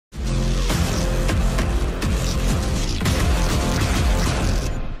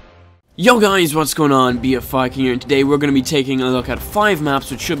Yo guys, what's going on? BFViking here, and today we're going to be taking a look at 5 maps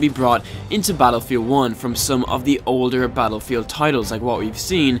which should be brought into Battlefield 1 from some of the older Battlefield titles, like what we've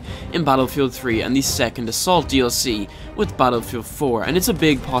seen in Battlefield 3 and the second Assault DLC with Battlefield 4, and it's a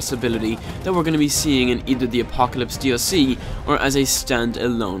big possibility that we're going to be seeing in either the Apocalypse DLC or as a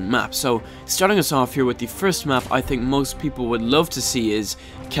standalone map. So, starting us off here with the first map I think most people would love to see is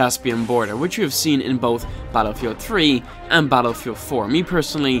Caspian border, which you have seen in both Battlefield 3 and Battlefield 4. Me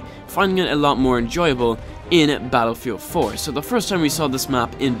personally, finding it a lot more enjoyable in Battlefield 4. So the first time we saw this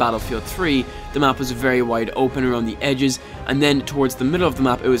map in Battlefield 3, the map was very wide open around the edges, and then towards the middle of the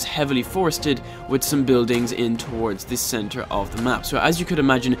map it was heavily forested with some buildings in towards the center of the map. So as you could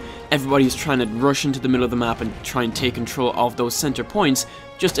imagine, everybody's trying to rush into the middle of the map and try and take control of those center points,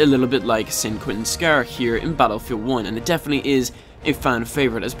 just a little bit like St. Quentin Scar here in Battlefield 1, and it definitely is a fan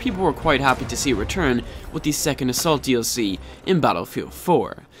favorite, as people were quite happy to see it return with the second Assault DLC in Battlefield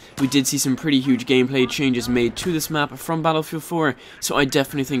 4. We did see some pretty huge gameplay changes made to this map from Battlefield 4, so I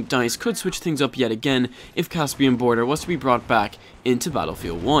definitely think DICE could switch things up yet again if Caspian border was to be brought back into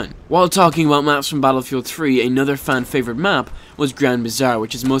Battlefield 1. While talking about maps from Battlefield 3, another fan favorite map was Grand Bazaar,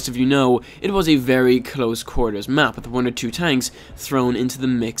 which, as most of you know, it was a very close quarters map with 1 or 2 tanks thrown into the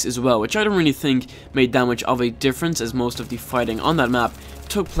mix as well, which I don't really think made that much of a difference, as most of the fighting on that map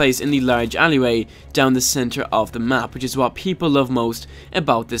took place in the large alleyway down the center of the map, which is what people love most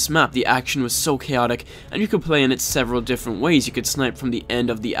about this map. The action was so chaotic, and you could play in it several different ways. You could snipe from the end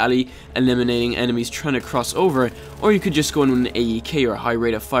of the alley, eliminating enemies trying to cross over, or you could just go in with an AEK or a high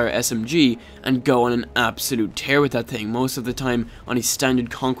rate of fire SMG and go on an absolute tear with that thing. Most of the time on a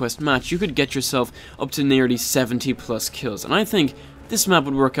standard conquest match, you could get yourself up to nearly 70 plus kills, and I think this map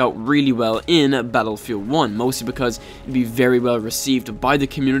would work out really well in Battlefield 1, mostly because it'd be very well received by the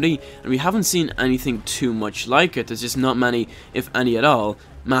community, and we haven't seen anything too much like it. There's just not many, if any at all,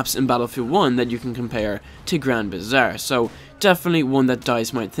 maps in Battlefield 1 that you can compare to Grand Bazaar, so definitely one that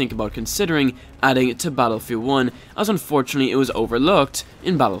DICE might think about considering adding to Battlefield 1, as unfortunately it was overlooked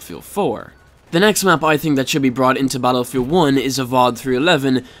in Battlefield 4. The next map I think that should be brought into Battlefield 1 is VOD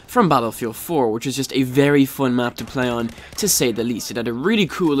 311 from Battlefield 4, which is just a very fun map to play on, to say the least. It had a really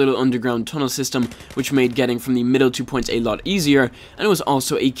cool little underground tunnel system, which made getting from the middle 2 points a lot easier, and it was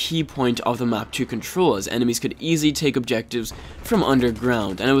also a key point of the map to control, as enemies could easily take objectives from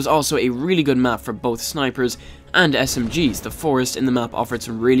underground, and it was also a really good map for both snipers and SMGs. The forest in the map offered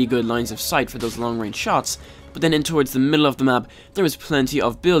some really good lines of sight for those long-range shots, but then in towards the middle of the map, there was plenty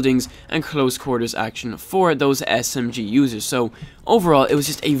of buildings and close quarters action for those SMG users. So overall, it was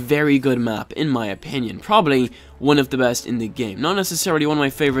just a very good map in my opinion. Probably one of the best in the game. Not necessarily one of my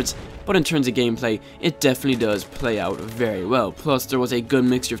favorites, but in terms of gameplay, it definitely does play out very well. Plus, there was a good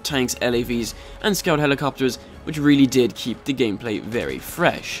mixture of tanks, LAVs, and scout helicopters, which really did keep the gameplay very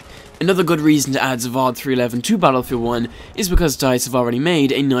fresh. Another good reason to add VOD 311 to Battlefield 1 is because DICE have already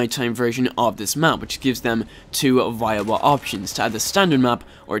made a nighttime version of this map, which gives them 2 viable options: to add the standard map,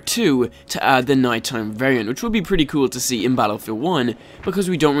 or 2, to add the nighttime variant, which would be pretty cool to see in Battlefield 1, because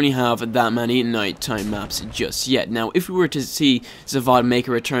we don't really have that many nighttime maps just yet. Now, if we were to see VOD make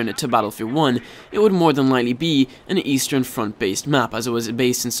a return to Battlefield 1, it would more than likely be an Eastern Front based map, as it was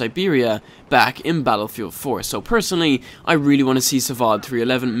based in Siberia back in Battlefield 4. So personally, I really want to see VOD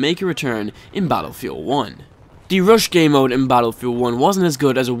 311 make a return in Battlefield 1. The rush game mode in Battlefield 1 wasn't as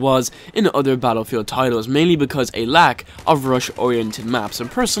good as it was in other Battlefield titles, mainly because a lack of rush-oriented maps, and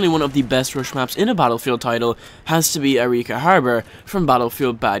personally one of the best rush maps in a Battlefield title has to be Arica Harbor from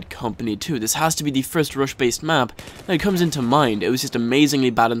Battlefield Bad Company 2. This has to be the first rush-based map that comes into mind. It was just amazingly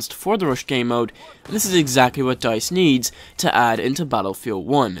balanced for the rush game mode, and this is exactly what DICE needs to add into Battlefield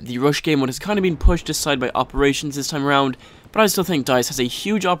 1. The rush game mode has kind of been pushed aside by operations this time around, but I still think DICE has a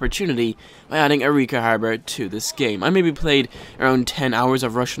huge opportunity by adding Arica Harbor to this game. I maybe played around 10 hours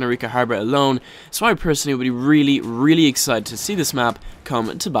of Rush on Arica Harbor alone, so I personally would be really excited to see this map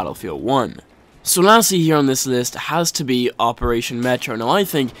come to Battlefield 1. So lastly here on this list has to be Operation Metro. Now I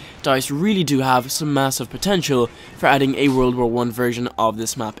think DICE really do have some massive potential for adding a World War I version of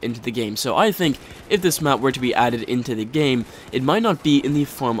this map into the game. So I think if this map were to be added into the game, it might not be in the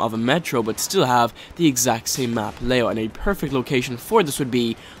form of a metro, but still have the exact same map layout. And a perfect location for this would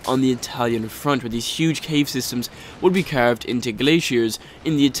be on the Italian front, where these huge cave systems would be carved into glaciers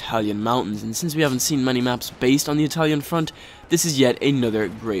in the Italian mountains. And since we haven't seen many maps based on the Italian front, this is yet another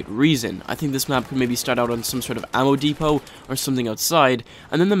great reason. I think this map could maybe start out on some sort of ammo depot or something outside,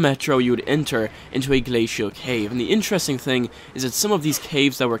 and then the metro you would enter into a glacial cave. And the interesting thing is that some of these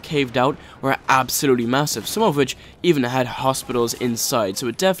caves that were caved out were absolutely massive, some of which even had hospitals inside, so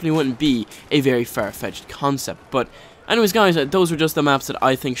it definitely wouldn't be a very far-fetched concept. But Anyways guys, those were just the maps that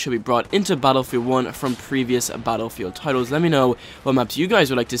I think should be brought into Battlefield 1 from previous Battlefield titles. Let me know what maps you guys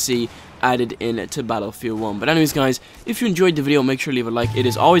would like to see added in to Battlefield 1. But anyways guys, if you enjoyed the video, make sure to leave a like. It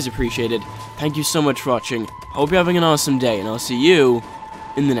is always appreciated. Thank you so much for watching. Hope you're having an awesome day, and I'll see you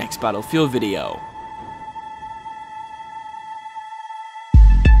in the next Battlefield video.